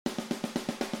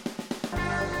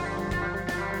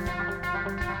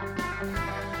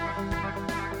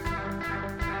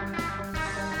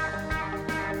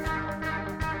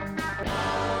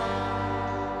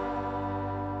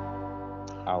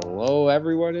Hello,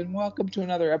 everyone, and welcome to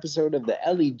another episode of the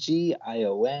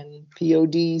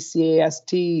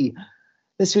L.E.G.I.O.N.P.O.D.Cast.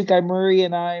 This week I'm Murray,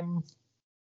 and I'm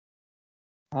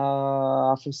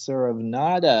officer of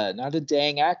NADA. Not a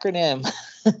dang acronym.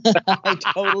 I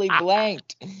totally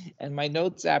blanked, and my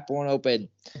notes app won't open.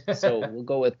 So we'll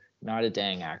go with not a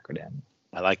dang acronym.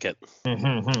 I like it.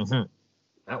 That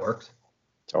works.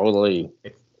 Totally.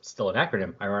 It's still an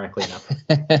acronym, ironically enough.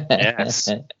 Yes.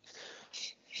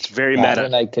 It's very That meta.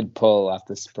 one I could pull off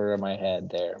the spur of my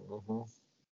head there. Mm-hmm.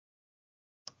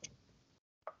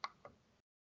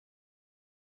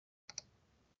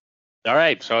 All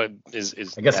right. So I guess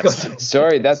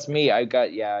Sorry, that's me. I've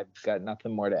got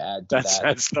nothing more to add to that.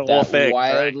 That's the whole thing.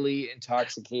 Wildly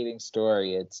intoxicating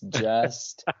story. It's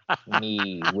just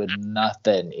me with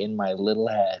nothing in my little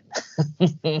head.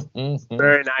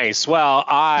 Very nice. Well,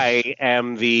 I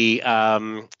am the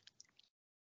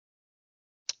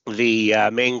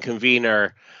main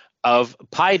convener of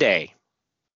Pi Day,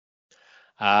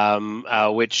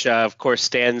 which of course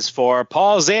stands for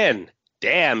Paul's in.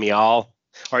 Damn y'all,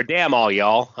 or damn all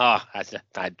y'all. Oh, damn,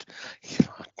 I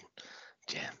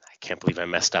can't believe I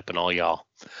messed up in all y'all.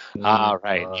 All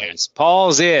right, yes,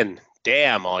 Paul's in.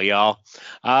 Damn all y'all.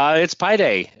 It's Pi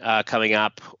Day coming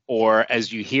up, or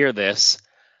as you hear this,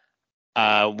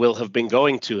 will have been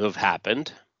going to have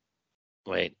happened.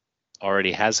 Wait.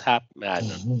 Already has happened.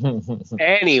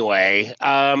 Anyway,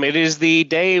 it is the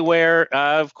day where,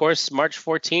 of course, March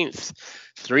 14th,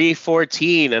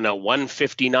 3:14 and a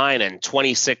 1:59 and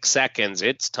 26 seconds.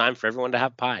 It's time for everyone to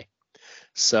have pie.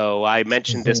 So I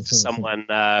mentioned this to someone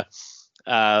on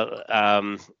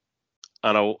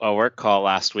a work call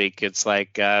last week. It's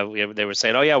like they were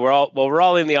saying, "Oh yeah, we're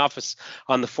all in the office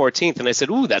on the 14th," and I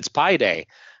said, "Ooh, that's Pie Day."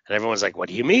 And everyone's like, "What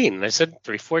do you mean?" And I said,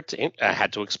 3:14. I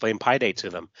had to explain Pi Day to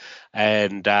them.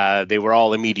 And they were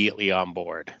all immediately on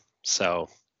board. So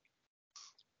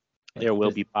there will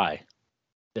be pie.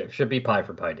 There should be pie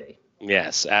for Pi Day.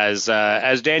 Yes. As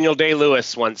Daniel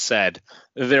Day-Lewis once said,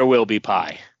 there will be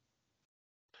pie.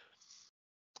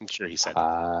 I'm sure he said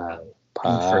pie.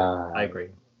 Sure, I agree.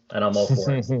 And I'm all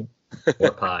for it.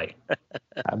 Or pie.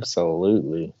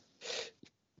 Absolutely.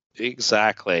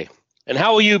 Exactly. And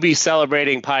how will you be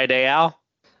celebrating Pi Day, Al?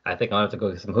 I think I'll have to go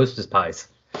get some Hostess pies.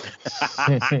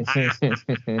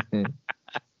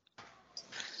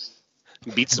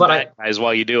 Beat some bad guys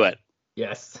while you do it.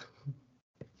 Yes.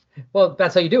 Well,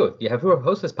 that's how you do it. You have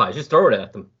Hostess pies. Just throw it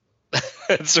at them.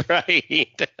 That's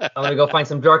right. I'm going to go find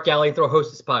some dark alley and throw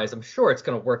Hostess pies. I'm sure it's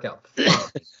going to work out.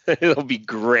 It'll be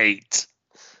great.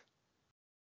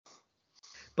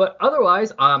 But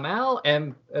otherwise, I'm Al,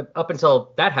 and up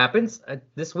until that happens,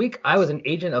 this week I was an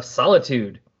agent of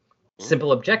solitude.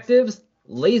 Simple objectives,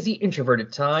 lazy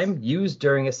introverted time used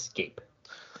during escape.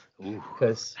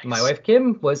 Because nice. My wife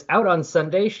Kim was out on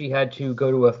Sunday. She had to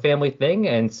go to a family thing,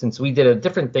 and since we did a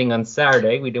different thing on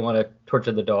Saturday, we didn't want to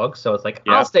torture the dogs, so it's like,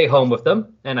 I'll stay home with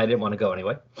them, and I didn't want to go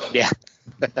anyway. Yeah.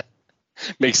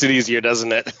 Makes it easier,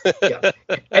 doesn't it? Yeah.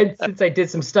 And since I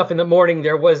did some stuff in the morning,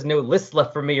 there was no list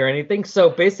left for me or anything. So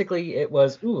basically it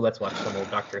was, let's watch some old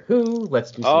Doctor Who.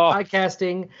 Let's do some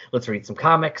podcasting. Let's read some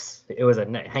comics. It was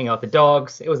hang out with the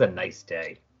dogs. It was a nice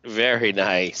day. Very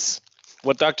nice.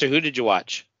 What Doctor Who did you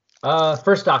watch?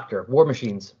 First Doctor, War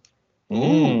Machines.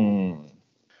 Wow.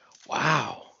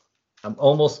 I'm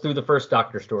almost through the First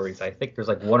Doctor stories. I think there's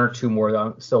like one or two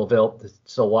more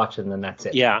still watching, and then that's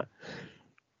it. Yeah.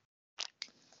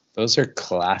 Those are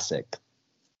classic.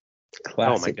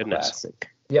 Oh my goodness. Classic.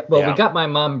 Yeah, well, we got my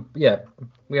mom. Yeah,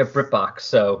 we have BritBox,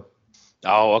 so.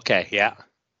 Oh, okay, yeah.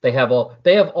 They have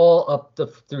all up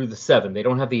through the 7. They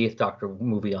don't have the 8th Doctor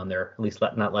movie on there, at least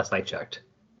not last I checked.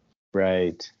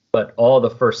 Right. But all the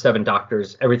first 7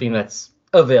 Doctors, everything that's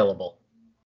available.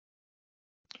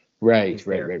 Right.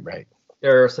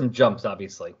 There are some jumps,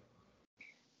 obviously.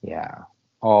 Yeah.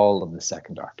 All of the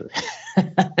second Doctor.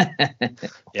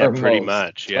 Yeah, pretty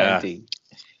much. 20.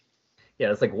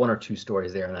 Yeah, it's like 1 or 2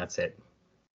 stories there, and that's it.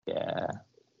 Yeah.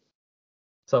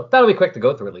 So that'll be quick to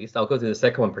go through, at least. I'll go through the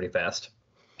second one pretty fast.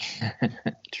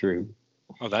 True.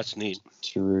 Oh, that's neat.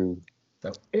 True.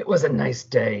 So it was a nice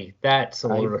day. That's a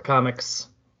load of comics.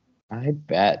 I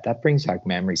bet. That brings back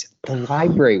memories. The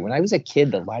library. When I was a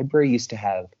kid, the library used to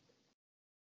have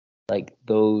like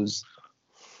those.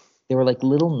 They were like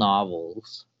little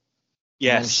novels.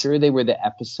 Yes. I'm sure they were the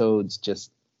episodes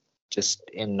just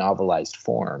in novelized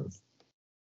form.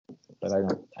 But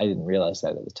I didn't realize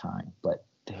that at the time. But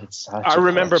they had such a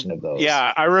collection of those.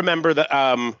 Yeah, I remember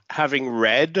having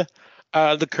read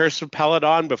The Curse of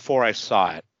Peladon before I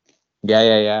saw it.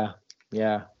 Yeah.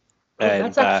 And,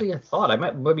 that's actually a thought. I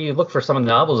might maybe look for some of the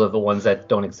novels of the ones that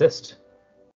don't exist.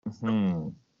 Hmm.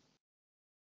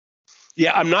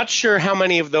 Yeah, I'm not sure how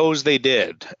many of those they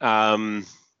did. But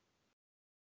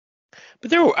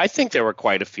I think there were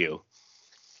quite a few.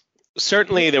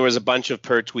 Certainly, there was a bunch of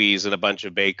Pertwees and a bunch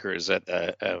of Bakers at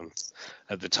the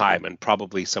time, and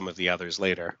probably some of the others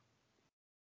later.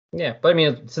 Yeah, but I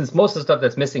mean, since most of the stuff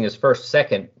that's missing is first,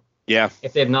 second, Yeah.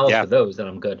 if they have knowledge Yeah. for those, then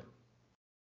I'm good.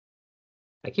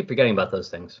 I keep forgetting about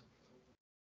those things.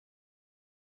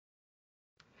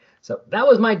 So that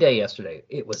was my day yesterday.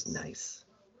 It was nice.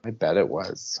 I bet it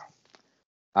was.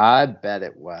 I bet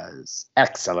it was.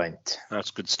 Excellent.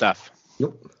 That's good stuff.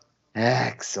 Yep.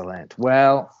 Excellent.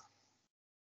 Well,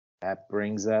 that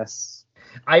brings us.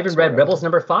 I even read Rebels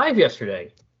number 5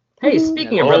 yesterday. Hey,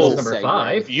 speaking of Rebels number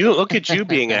 5. You look at you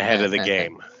being ahead of the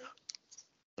game.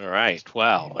 All right.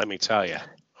 Well, let me tell you.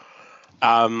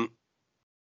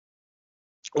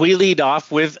 We lead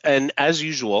off with an, as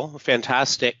usual,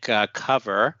 fantastic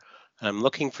cover. I'm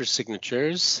looking for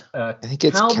signatures. I think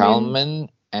it's Kalman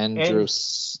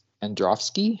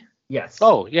Androfsky. Yes.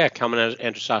 Oh, yeah, Kalman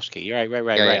Androfsky. You're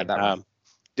right. Yeah, that one.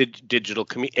 Digital,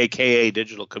 aka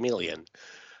Digital Chameleon.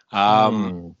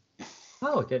 Oh,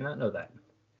 did not know that.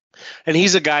 And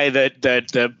he's a guy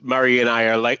that Murray and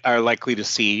I are likely to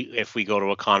see if we go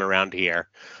to a con around here.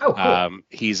 Oh, cool.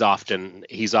 He's often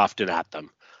at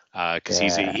them because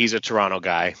he's a Toronto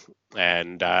guy,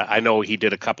 and I know he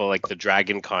did a couple like the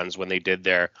Dragon Cons when they did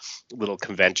their little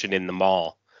convention in the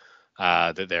mall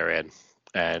that they're in,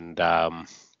 and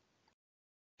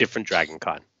different Dragon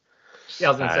Con. Yeah,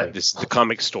 I was gonna say this is the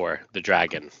comic store, the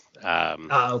Dragon.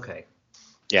 Okay.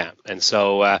 Yeah, and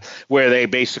so where they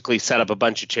basically set up a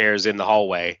bunch of chairs in the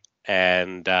hallway,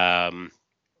 and a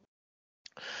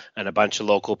bunch of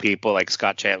local people, like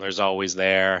Scott Chandler's always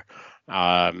there,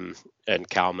 and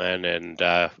Kalman, and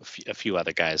a few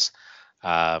other guys,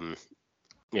 often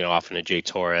a Jay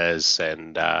Torres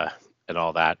and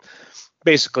all that.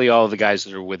 Basically, all the guys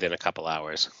that are within a couple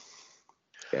hours.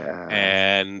 Yeah.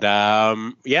 And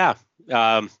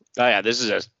this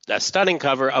is a stunning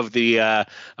cover of the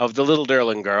Little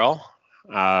Derlin Girl.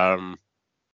 Yeah,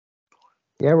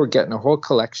 we're getting a whole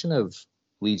collection of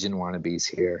Legion wannabes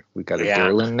here. We got a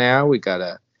Derlin now. We got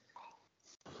a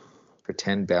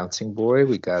pretend bouncing boy.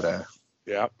 We got a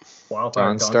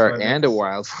Wildfire, Dawnstar and a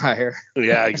Wildfire.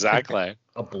 Yeah, exactly.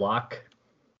 A block.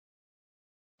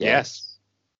 Yes.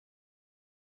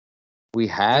 We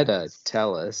had a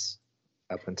Tellus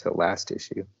up until last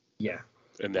issue. Yeah.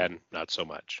 And then not so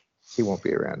much. He won't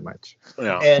be around much.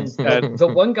 Yeah. And the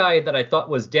one guy that I thought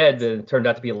was dead that turned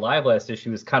out to be alive last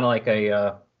issue was kind of like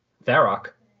a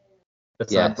Varrock.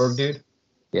 That's that Berg dude.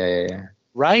 Yeah.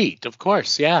 Right, of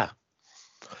course, yeah.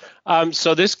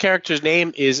 So this character's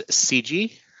name is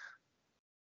CG.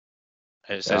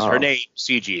 It says her name,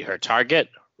 CG. Her target,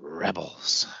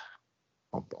 Rebels.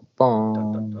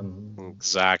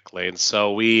 Exactly. And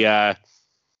so we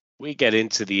get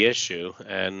into the issue,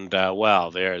 and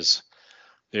there's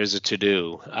a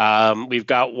to-do. We've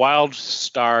got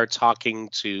Wildstar talking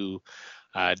to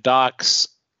Docs.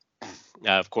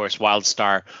 Of course,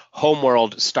 Wildstar,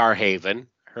 Homeworld Starhaven.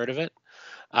 Heard of it?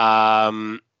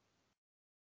 I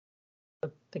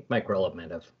think Mike Roloff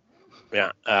might have.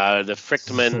 Yeah. The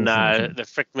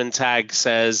Frickman tag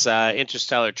says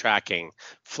interstellar tracking,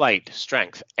 flight,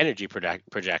 strength, energy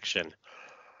projection.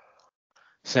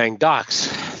 Saying,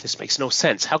 Docs, this makes no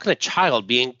sense. How can a child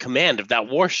be in command of that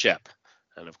warship?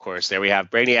 And of course, there we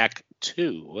have Brainiac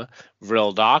 2,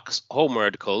 Vril Docs,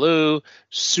 Homeward Kolu,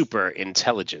 super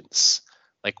intelligence,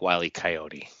 like Wile E.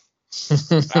 Coyote.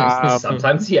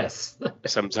 Sometimes yes.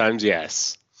 Sometimes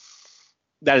yes.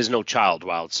 That is no child,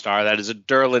 Wildstar. That is a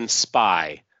Derlin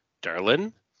spy.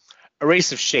 Derlin? A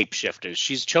race of shapeshifters.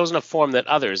 She's chosen a form that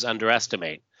others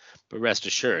underestimate. But rest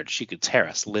assured, she could tear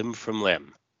us limb from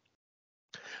limb.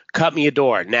 Cut me a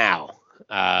door now.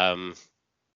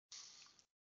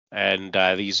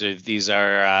 These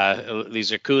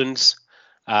are coons.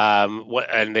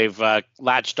 And they've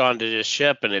latched onto this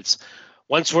ship, and it's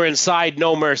once we're inside,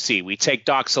 no mercy. We take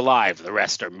Docs alive. The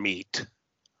rest are meat.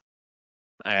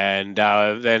 And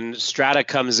then Strata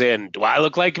comes in. Do I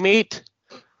look like meat?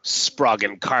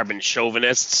 Sproggen carbon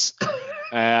chauvinists.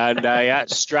 And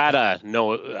Strata,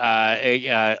 no,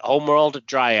 Homeworld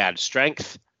Dryad,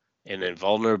 strength and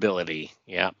invulnerability.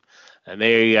 Yeah, and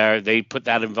they put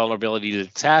that invulnerability to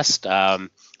the test. I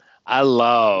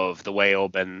love the way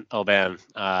Oban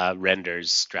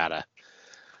renders Strata.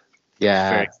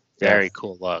 Yeah, very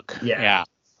cool look. Yeah.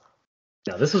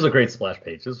 No, this was a great splash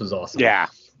page. This was awesome. Yeah.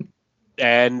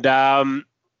 And the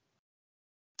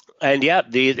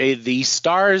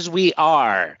Stars We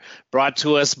Are, brought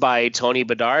to us by Tony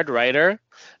Bedard, writer,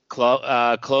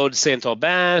 Claude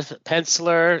Saint-Aubin,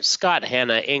 penciler, Scott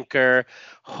Hanna, inker,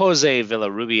 Jose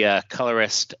Villarrubia,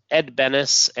 colorist, Ed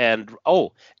Bennis, and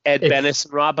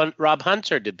Rob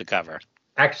Hunter did the cover.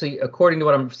 Actually, according to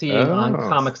what I'm seeing on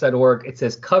comics.org, it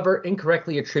says cover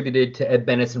incorrectly attributed to Ed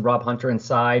Bennis and Rob Hunter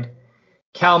inside.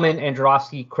 Kalman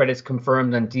Androfsky credits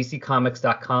confirmed on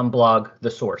DCComics.com blog, The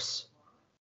Source.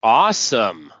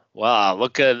 Awesome. Well,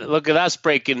 look at us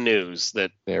breaking news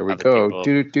that there we go.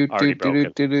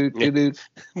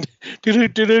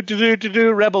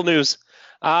 Rebel news.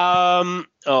 Oh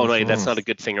no, that's not a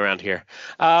good thing around here.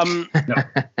 No,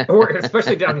 or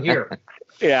especially down here.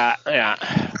 Yeah.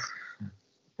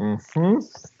 Mm-hmm.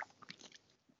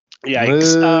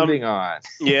 Yikes. Moving on.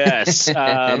 Yes.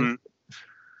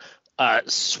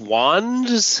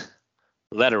 Swan's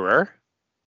letterer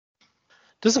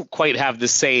doesn't quite have the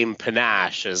same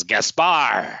panache as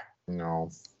Gaspar.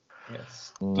 No.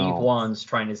 Yes. Steve Wan's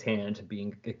trying his hand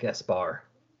being a Gaspar.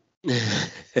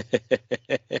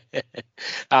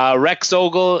 Rex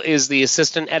Ogle is the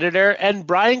assistant editor, and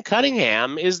Brian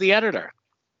Cunningham is the editor.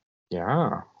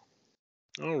 Yeah.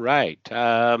 All right.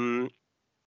 So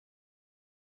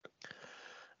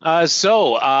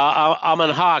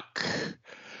Amon Hawk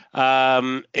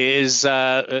is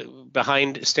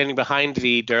standing behind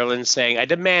the Durlan, saying, "I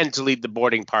demand to lead the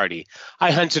boarding party.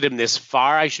 I hunted him this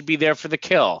far. I should be there for the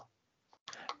kill.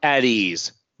 At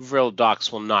ease. Vril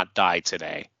Dox will not die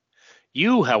today.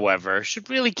 You, however, should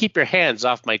really keep your hands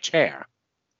off my chair."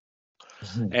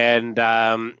 And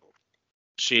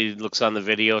she looks on the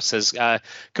video, says,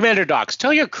 "Commander Dox,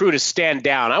 tell your crew to stand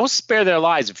down. I will spare their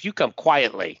lives if you come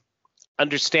quietly.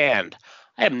 Understand,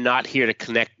 I am not here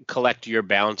to collect your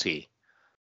bounty."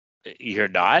 "You're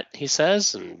not?" he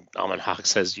says, and Amon Hawk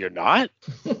says, "You're not?"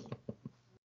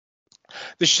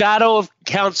 "The Shadow of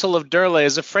Council of Durla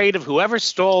is afraid of whoever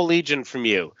stole Legion from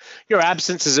you. Your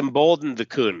absence has emboldened the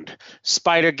Khund,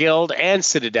 Spider Guild, and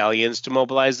Citadelians to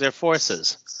mobilize their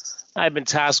forces. I have been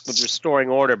tasked with restoring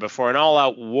order before an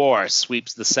all-out war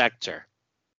sweeps the sector.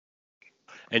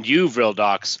 And you, Vril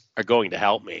Dox, are going to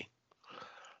help me."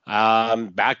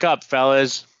 "Back up,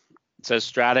 fellas," says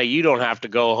Strata. "You don't have to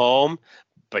go home,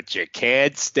 but you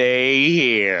can't stay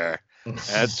here."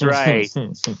 That's right.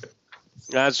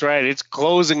 That's right. It's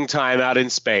closing time out in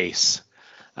space.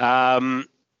 "Out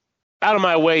of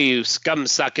my way, you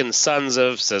scum-sucking sons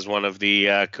of," says one of the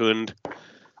Khund.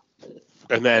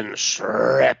 And then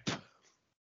shrip.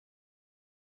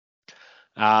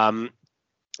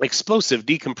 "Explosive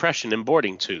decompression in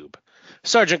boarding tube.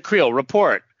 Sergeant Creel,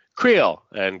 report. Creel."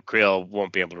 And Creel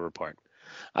won't be able to report.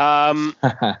 Nope.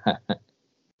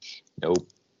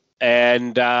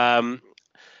 And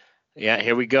yeah,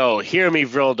 here we go. "Hear me,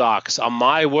 Vril Dox. On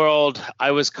my world,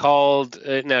 I was called."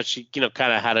 Now she,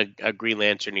 kind of had a Green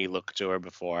Lantern-y look to her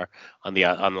before on the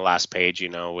last page,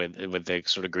 with the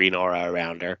sort of green aura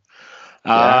around her.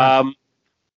 Yeah.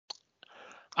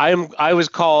 I was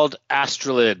called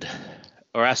Astralid,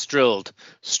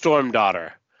 Storm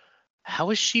Daughter. How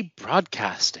is she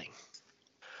broadcasting?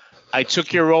 I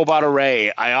took your robot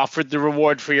array. I offered the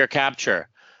reward for your capture.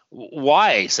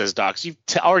 Why, says Dox. You've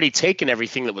already taken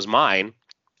everything that was mine.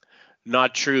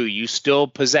 Not true. You still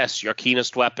possess your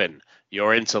keenest weapon,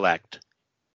 your intellect.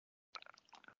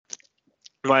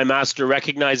 My master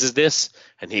recognizes this,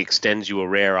 and he extends you a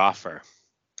rare offer.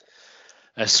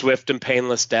 A swift and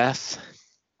painless death.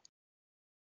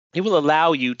 He will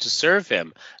allow you to serve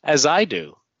him, as I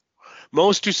do.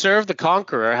 Most who serve the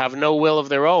Conqueror have no will of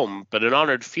their own, but an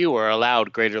honored few are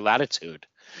allowed greater latitude.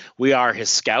 We are his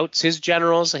scouts, his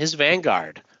generals, his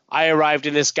vanguard. I arrived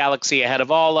in this galaxy ahead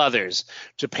of all others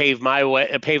to pave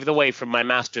the way for my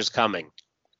master's coming.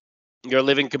 Your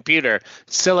living computer,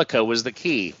 Silica, was the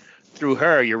key. Through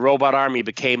her, your robot army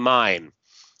became mine.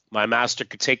 My master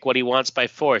could take what he wants by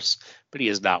force, but he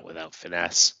is not without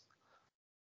finesse.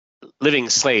 Living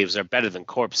slaves are better than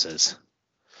corpses.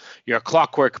 Your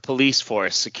clockwork police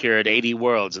force secured 80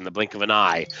 worlds in the blink of an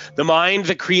eye. The mind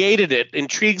that created it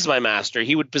intrigues my master.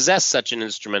 He would possess such an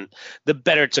instrument, the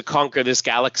better to conquer this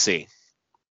galaxy.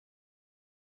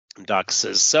 Doc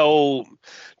says, so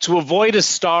to avoid a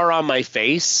star on my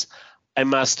face, I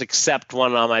must accept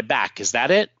one on my back. Is that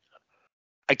it?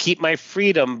 I keep my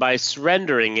freedom by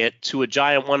surrendering it to a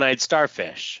giant one-eyed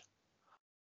starfish.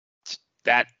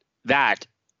 That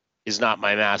is not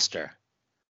my master.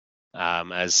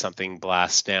 As something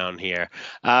blasts down here.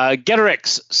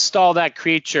 Getorix, stall that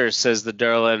creature, says the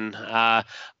Durlan.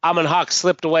 Amon Hawk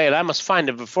slipped away, and I must find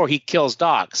him before he kills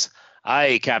Dox.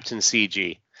 Aye, Captain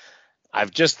CG.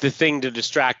 I've just the thing to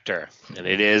distract her, and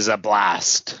it is a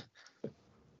blast.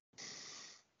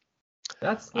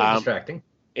 That's distracting.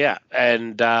 Yeah,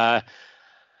 and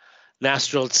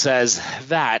Astral says,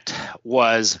 "That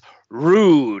was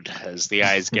rude," as the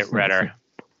eyes get redder.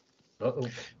 Uh-oh.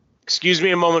 "Excuse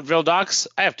me a moment, Vildox.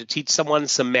 I have to teach someone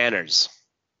some manners."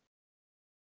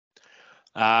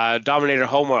 Dominator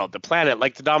Homeworld. The planet,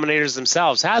 like the Dominators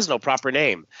themselves, has no proper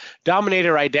name.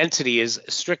 Dominator identity is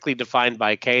strictly defined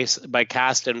by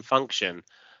caste and function.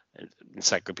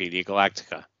 Encyclopedia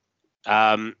Galactica.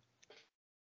 And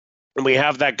we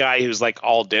have that guy who's like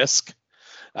all disc.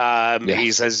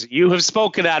 He says, "You have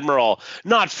spoken, Admiral,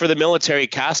 not for the military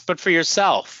caste, but for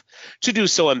yourself. To do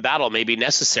so in battle may be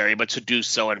necessary, but to do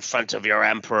so in front of your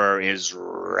Emperor is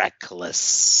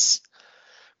reckless.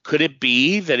 Could it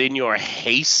be that in your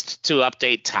haste to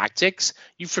update tactics,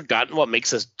 you've forgotten what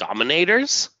makes us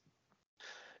Dominators?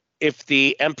 If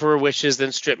the Emperor wishes,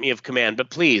 then strip me of command. But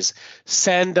please,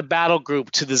 send a battle group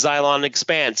to the Xylon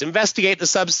Expanse. Investigate the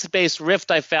subspace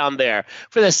rift I found there,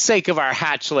 for the sake of our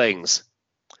hatchlings."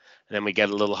 And then we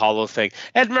get a little hollow thing.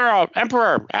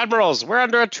 Emperor, Admirals, we're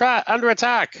under attack.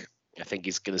 I think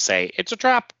he's going to say, "It's a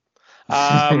trap.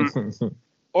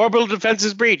 Orbital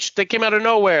defenses breached. They came out of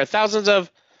nowhere. Thousands of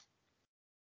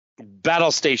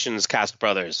battle stations, Cast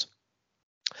Brothers.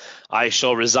 I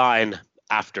shall resign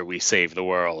after we save the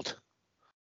world."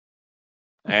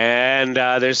 And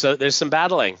there's some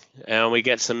battling, and we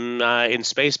get some in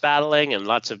space battling and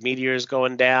lots of meteors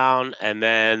going down, and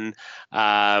then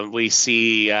we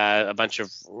see a bunch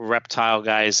of reptile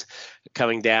guys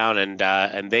coming down,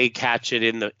 and they catch it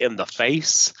in the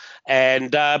face,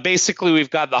 and basically we've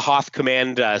got the Hoth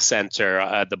Command Center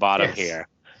at the bottom here.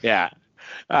 Yeah.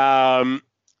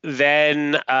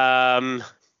 Then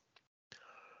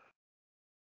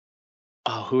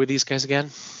who are these guys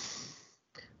again?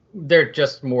 They're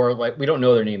just more like, we don't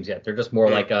know their names yet. They're just more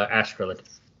like Astrid.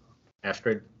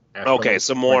 Okay,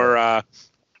 so more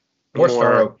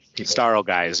Starro people. Starro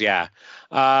guys, yeah.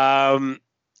 And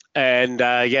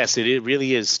yes, it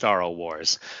really is Starro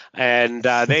Wars. And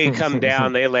they come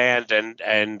down, they land,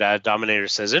 and Dominator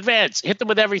says, "Advance, hit them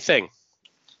with everything."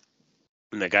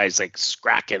 And the guy's like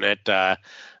scracking it.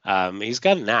 He's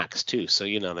got an axe too, so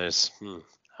there's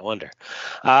I wonder.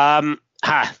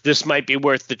 This might be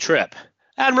worth the trip.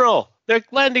 "Admiral, their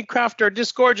landing craft are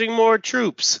disgorging more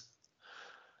troops."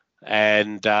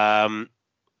 And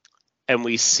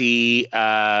we see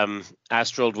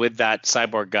Astral with that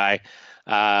cyborg guy.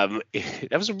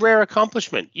 That was a rare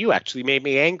accomplishment. You actually made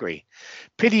me angry.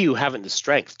 Pity you haven't the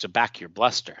strength to back your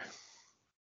bluster.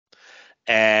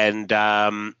 And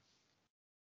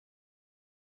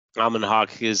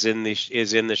Amenhotep is in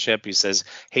the ship. He says,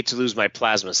 "Hate to lose my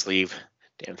plasma sleeve.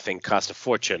 Damn thing cost a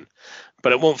fortune.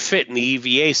 But it won't fit in the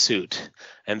EVA suit.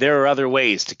 And there are other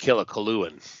ways to kill a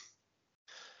Coluan."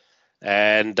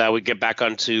 And we get back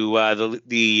onto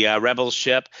the rebel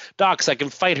ship. "Dox, I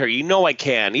can fight her. You know I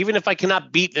can. Even if I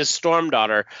cannot beat this Storm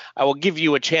Daughter, I will give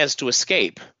you a chance to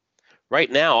escape.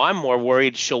 Right now, I'm more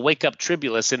worried she'll wake up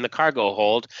Tribulus in the cargo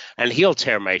hold, and he'll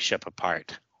tear my ship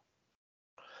apart.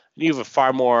 You have a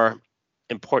far more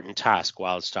important task,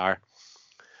 Wildstar.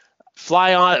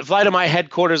 Fly to my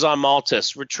headquarters on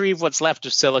Maltus, retrieve what's left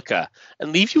of Silica,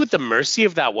 and leave you at the mercy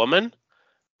of that woman?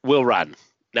 We'll run.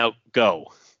 Now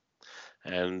go."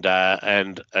 And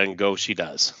go she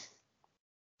does.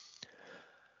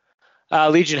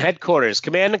 Legion headquarters,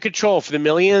 command and control for the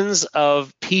millions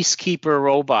of peacekeeper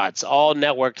robots, all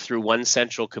networked through one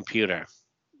central computer.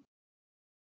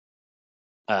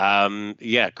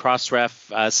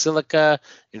 Crossref Silica,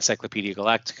 Encyclopedia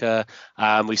Galactica.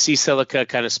 We see Silica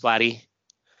kind of splatty.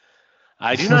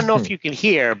 "I do not know if you can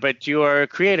hear, but your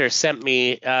creator sent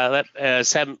me.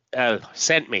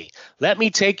 Sent me. Let me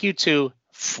take you to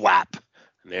Flap."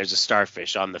 And there's a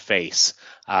starfish on the face.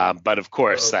 But of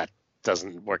course, that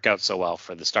doesn't work out so well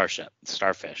for the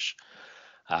starfish.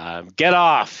 "Get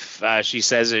off," she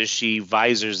says as she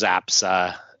visor zaps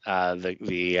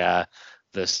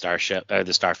the starship, or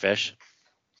the starfish.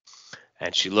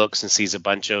 And she looks and sees a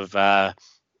bunch of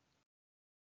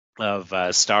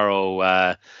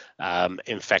Starro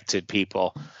infected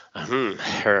people.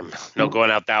 No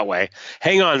going out that way.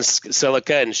 "Hang on,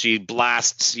 Silica," and she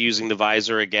blasts using the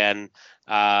visor again.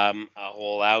 A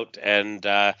hole out, and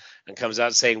comes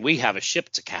out saying, "We have a ship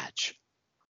to catch."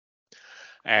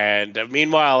 And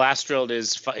meanwhile, Astral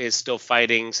is still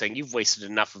fighting, saying, "You've wasted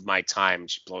enough of my time."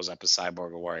 She blows up a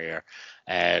cyborg warrior,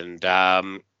 and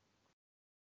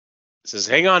says,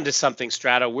 "Hang on to something,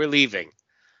 Strata. We're leaving."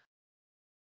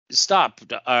 "Stop."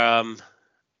 So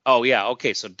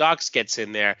Dox gets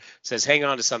in there, says, "Hang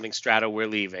on to something, Strata. We're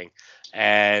leaving."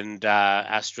 And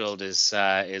Astral is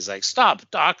like, "Stop,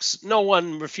 Dox. No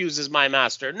one refuses my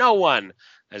master. No one."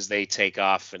 As they take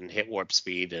off and hit warp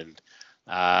speed, and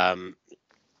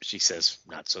She says,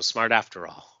 not so smart after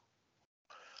all.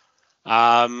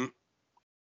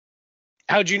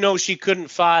 How'd you know she couldn't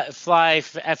fly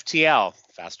FTL,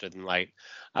 faster than light?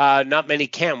 Not many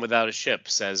can without a ship,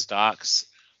 says Docs.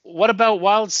 What about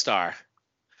Wildstar?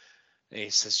 And he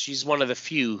says, she's one of the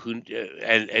few who,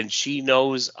 and she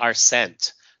knows our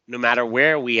scent. No matter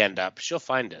where we end up, she'll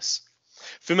find us.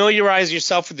 Familiarize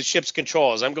yourself with the ship's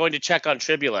controls. I'm going to check on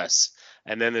Tribulus.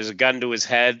 And then there's a gun to his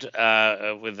head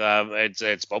with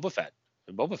it's Boba Fett.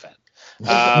 Boba Fett.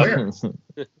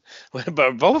 Where?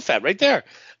 Boba Fett, right there.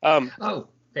 Oh,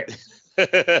 there.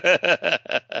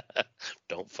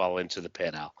 Don't fall into the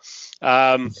pit, Al.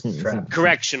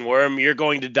 Correction, Worm, you're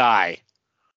going to die.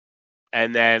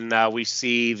 And then we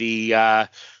see the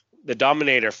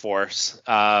Dominator Force,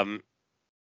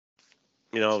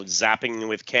 zapping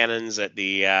with cannons at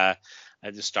the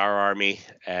Star Army,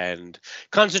 and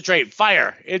concentrate,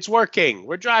 fire. It's working.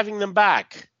 We're driving them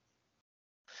back.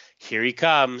 Here he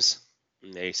comes.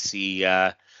 And they see.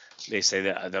 They say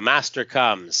that the Master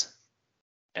comes,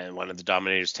 and one of the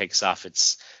Dominators takes off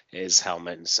his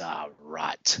helmet and says,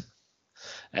 "Rot."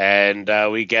 And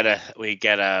we get an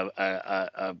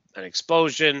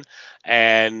explosion,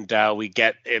 and we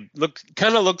get it.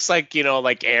 Kind of looks like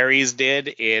like Ares did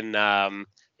in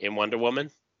Wonder Woman,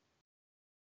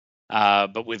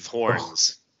 but with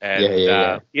horns.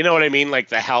 And you know what I mean, like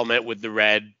the helmet with the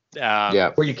red.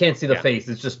 Where you can't see the face;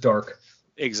 it's just dark.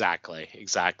 Exactly.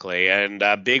 And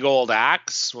big old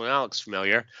axe. Well, that looks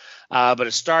familiar. But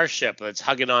a starship that's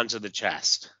hugging onto the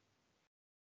chest.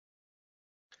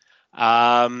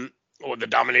 The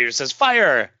Dominator says,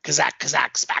 fire! Kazak,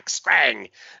 kazak, smack, sprang!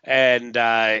 And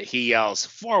he yells,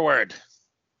 forward!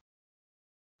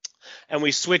 And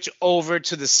we switch over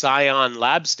to the Scion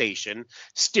lab station.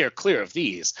 Steer clear of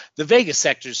these. The Vega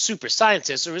sector's super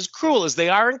scientists are as cruel as they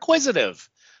are inquisitive.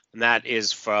 And that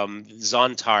is from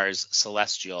Zontar's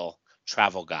Celestial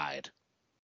Travel Guide.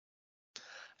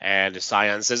 And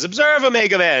Scion says, observe,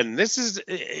 Omega Men!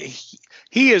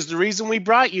 He is the reason we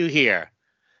brought you here.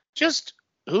 Just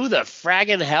who the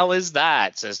fragging hell is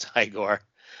that? Says Tigor.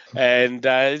 And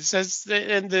it says,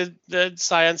 and the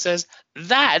Scion says,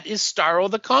 that is Starro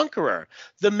the Conqueror,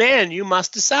 the man you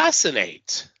must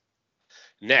assassinate.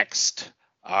 Next,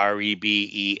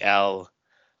 R.E.B.E.L.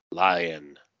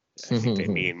 Lion. I think they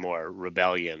mean more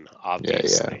rebellion,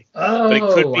 obviously. Yeah. Oh, but it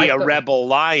could be a rebel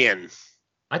lion.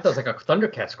 I thought it was like a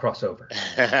Thundercats crossover.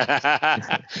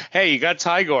 Hey, you got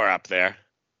Tigor up there.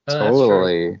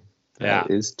 Totally. That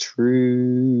is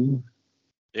true.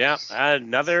 Yeah,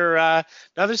 another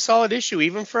solid issue,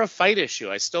 even for a fight issue.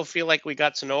 I still feel like we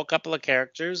got to know a couple of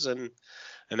characters, and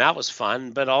that was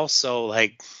fun. But also,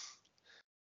 like,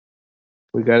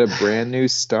 we got a brand new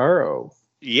Starro.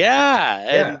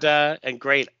 And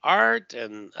great art,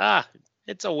 and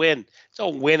it's a win. It's a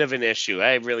win of an issue.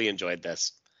 I really enjoyed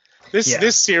this.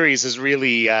 This series is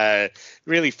really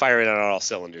firing on all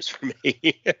cylinders for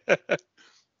me.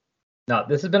 No,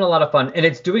 this has been a lot of fun, and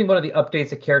it's doing one of the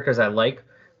updates of characters I like,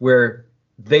 where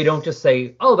they don't just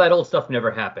say, "Oh, that old stuff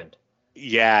never happened."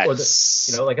 Yeah, or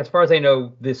like as far as I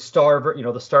know, the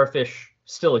the starfish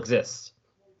still exists.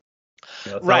 It's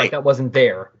not like that wasn't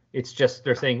there. It's just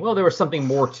they're saying, well, there was something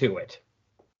more to it.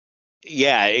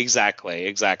 Yeah, exactly.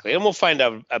 And we'll find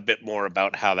out a bit more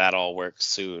about how that all works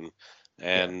soon.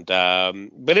 And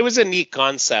but it was a neat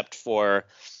concept for,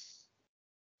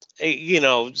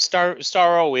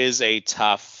 Starro is a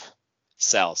tough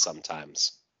sell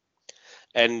sometimes.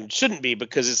 And shouldn't be,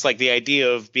 because it's like the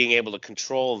idea of being able to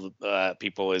control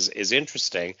people is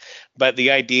interesting. But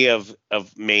the idea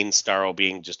of main Starro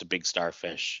being just a big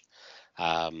starfish,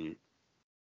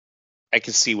 I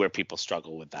can see where people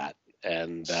struggle with that,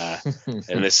 and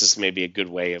this is maybe a good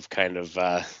way of kind of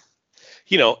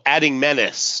adding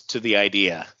menace to the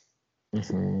idea.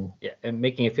 Mm-hmm. Yeah, and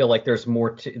making it feel like there's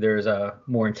more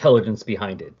more intelligence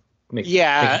behind it. Makes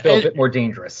it feel a bit more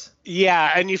dangerous. Yeah,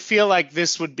 and you feel like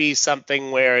this would be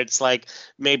something where it's like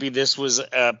maybe this was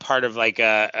part of like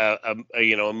a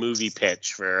movie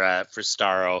pitch for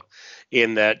Starro,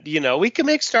 in that we can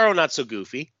make Starro not so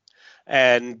goofy.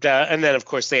 And then of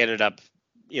course they ended up,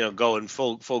 going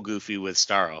full goofy with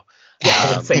Starro. Yeah,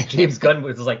 I would say James Gunn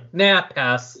was like, nah,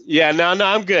 pass. Yeah, no,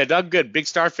 I'm good. Big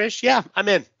starfish, yeah, I'm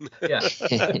in. Yeah.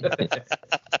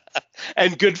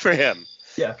 And good for him.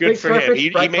 Yeah, good for him. He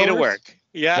made it work.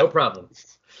 Yeah, no problem.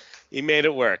 He made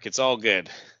it work. It's all good.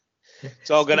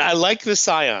 I like the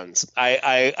Scions.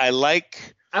 I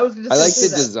like. I like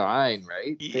the design,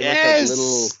 right? They look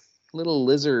like little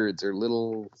lizards or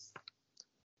little.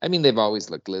 I mean, they've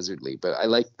always looked lizardly, but I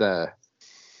like the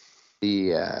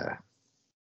I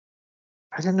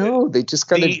don't know. They just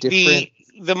got a different.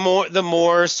 the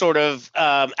more sort of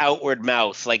outward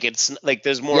mouth, like it's like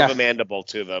there's more of a mandible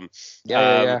to them,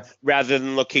 rather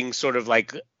than looking sort of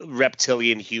like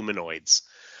reptilian humanoids.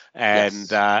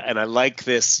 And and I like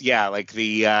this, like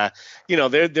the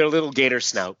their little gator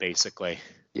snout basically.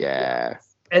 Yeah.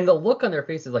 And the look on their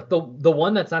faces, like the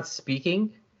one that's not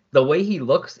speaking, the way he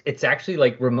looks, it's actually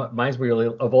like reminds me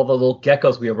of all the little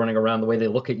geckos we have running around. The way they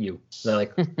look at you, they're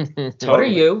like, "What are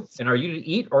you? And are you to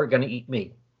eat or gonna eat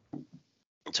me?"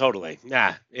 Totally.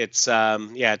 Yeah, it's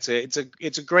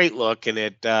it's a great look, and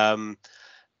it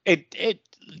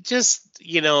just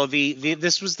the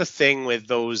this was the thing with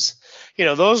those,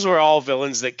 those were all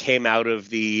villains that came out of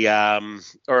the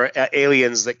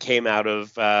aliens that came out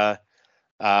of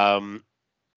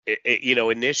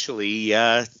initially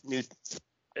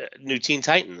New Teen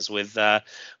Titans with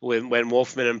when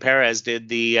Wolfman and Perez did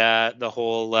the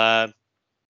whole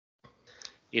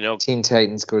Teen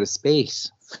Titans Go to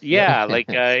Space. Yeah, like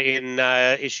in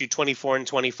issue 24 and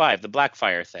 25, the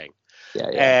Blackfire thing.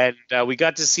 Yeah. And we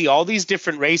got to see all these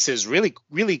different races really,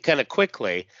 really kind of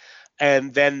quickly.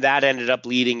 And then that ended up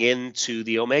leading into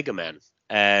the Omega Men.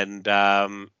 And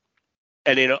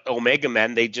in Omega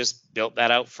Men, they just built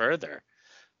that out further.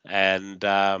 And,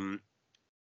 a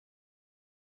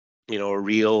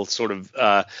real sort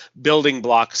of building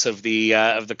blocks of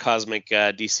the cosmic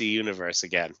DC universe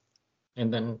again.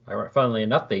 And then, funnily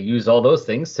enough, they use all those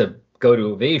things to go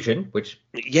to Evasion, which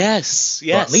Legion. Yeah,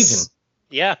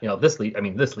 this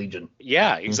Legion.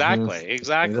 Yeah, exactly.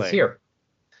 This here.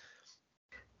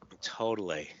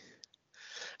 Totally.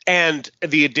 And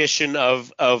the addition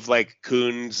of like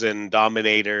Coons and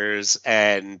Dominators,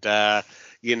 and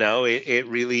it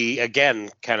really again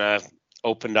kind of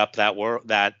opened up that world,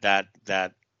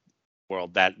 that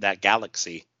world, that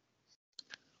galaxy.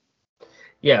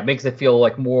 Yeah, it makes it feel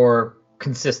like more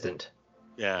consistent.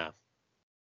 Yeah.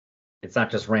 It's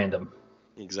not just random.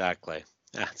 Exactly.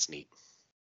 That's neat.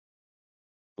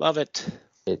 Love it.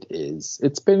 It is.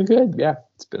 It's been good. Yeah.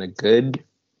 It's been a good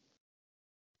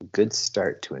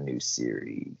start to a new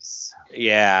series.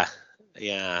 Yeah.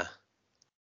 Yeah.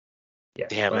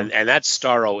 Damn, and that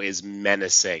Starro is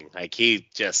menacing. Like, he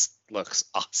just looks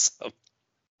awesome.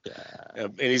 Yeah.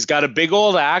 And he's got a big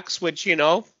old axe, which,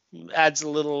 adds a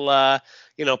little,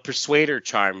 persuader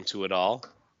charm to it all.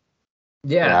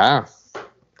 Yeah.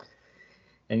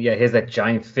 And he has that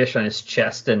giant fish on his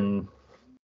chest and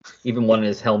even one in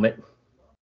his helmet.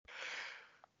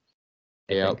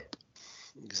 Yep.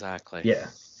 Exactly. Yeah.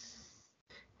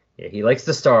 Yeah, he likes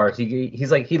the stars.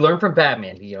 He's like, he learned from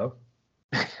Batman, Yeah.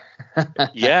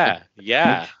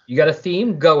 You got a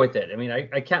theme, go with it. I mean,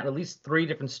 I count at least 3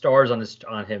 different stars on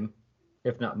him,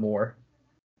 if not more.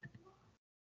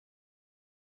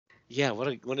 Yeah, what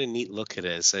a neat look it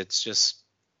is. It's just,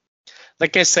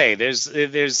 like I say,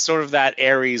 there's sort of that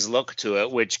Ares look to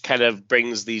it, which kind of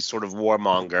brings the sort of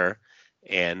warmonger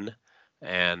in,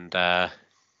 and I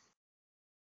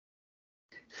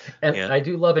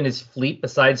do love in his fleet,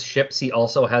 besides ships, he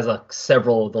also has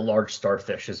several of the large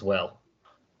starfish as well.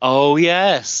 Oh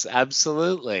yes,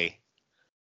 absolutely.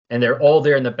 And they're all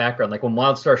there in the background. Like when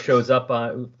Wildstar shows up,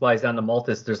 flies down to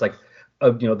Maltus, there's like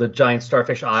the giant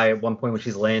starfish eye at one point when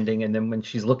she's landing, and then when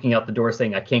she's looking out the door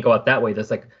saying, "I can't go out that way,"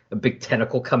 there's like a big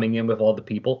tentacle coming in with all the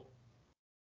people.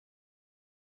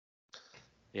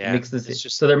 Yeah, it makes this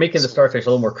so they're making the starfish a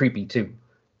little more creepy too.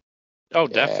 Oh,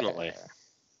 definitely,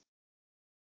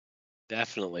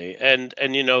 definitely, and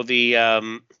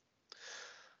the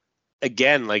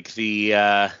again, like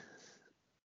the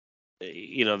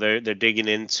they're digging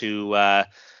into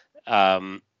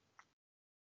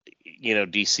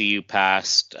DCU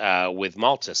past with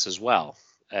Maltus as well,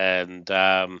 and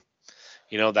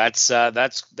that's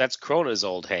Krona's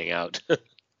old hangout.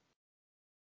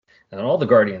 And all the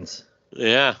Guardians.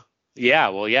 Yeah,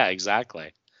 well, yeah,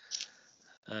 exactly.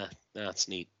 That's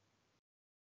neat.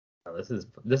 Oh, this has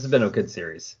been a good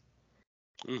series.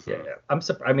 Mm-hmm. Yeah, I'm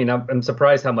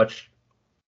surprised how much.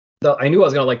 Though I knew I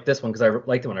was gonna like this one because I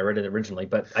liked it when I read it originally,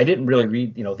 but I didn't really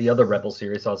read the other Rebel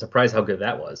series, so I was surprised how good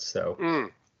that was. So.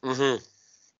 Mm-hmm.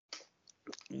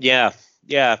 Yeah,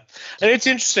 and it's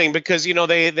interesting because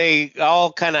they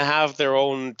all kind of have their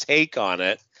own take on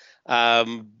it,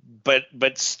 but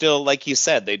still, like you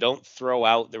said, they don't throw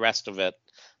out the rest of it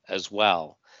as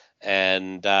well,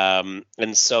 and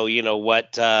so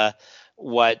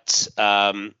what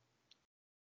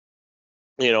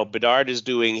Bedard is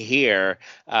doing here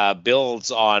builds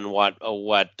on what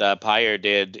Pyre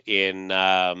did in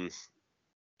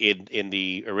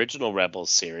the original Rebels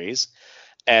series.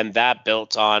 And that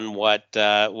built on what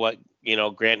Grant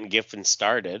and Giffen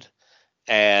started,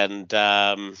 and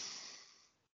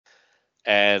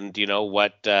and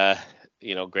what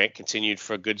Grant continued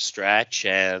for a good stretch,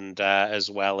 and as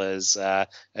well as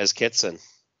Kitson.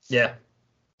 Yeah.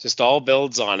 Just all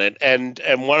builds on it, and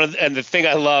the thing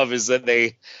I love is that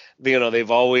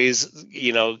they've always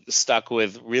stuck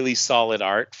with really solid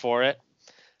art for it,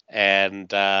 and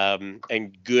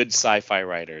good sci-fi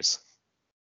writers.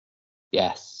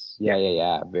 Yes.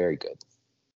 Yeah. Very good.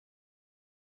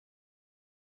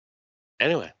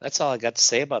 Anyway, that's all I got to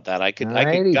say about that. I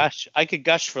could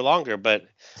gush for longer, but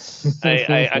I'm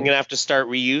gonna have to start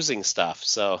reusing stuff.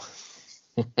 So,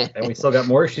 and we still got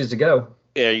more issues to go.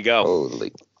 There you go.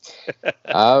 Totally.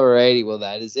 All righty. Well,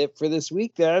 that is it for this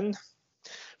week then.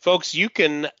 Folks, you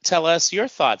can tell us your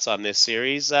thoughts on this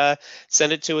series.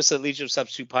 Send it to us at Legion of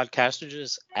Substitute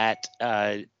Podcasters at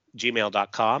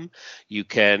gmail.com. You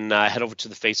can head over to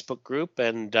the Facebook group,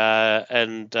 and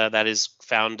that is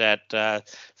found at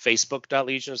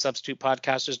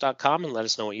facebook.legionofsubstitutepodcasters.com, and let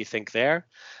us know what you think there.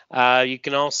 You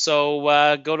can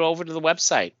also go over to the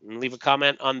website and leave a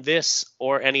comment on this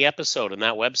or any episode, and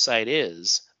that website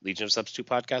is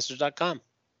legionofsubstitutepodcasters.com.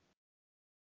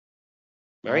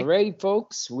 All right,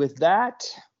 folks. With that,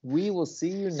 we will see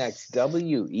you next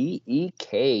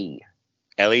WEEK.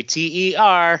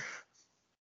 LATER.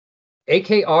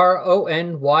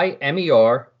 AKRONYMER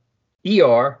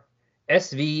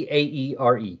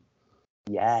ERSVAERE.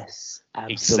 Yes,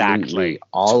 absolutely. Exactly.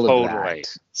 All totally. of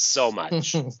that. So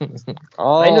much.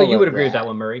 I know you would agree with that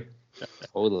one, Murray.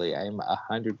 Totally. I'm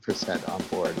 100% on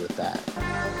board with that.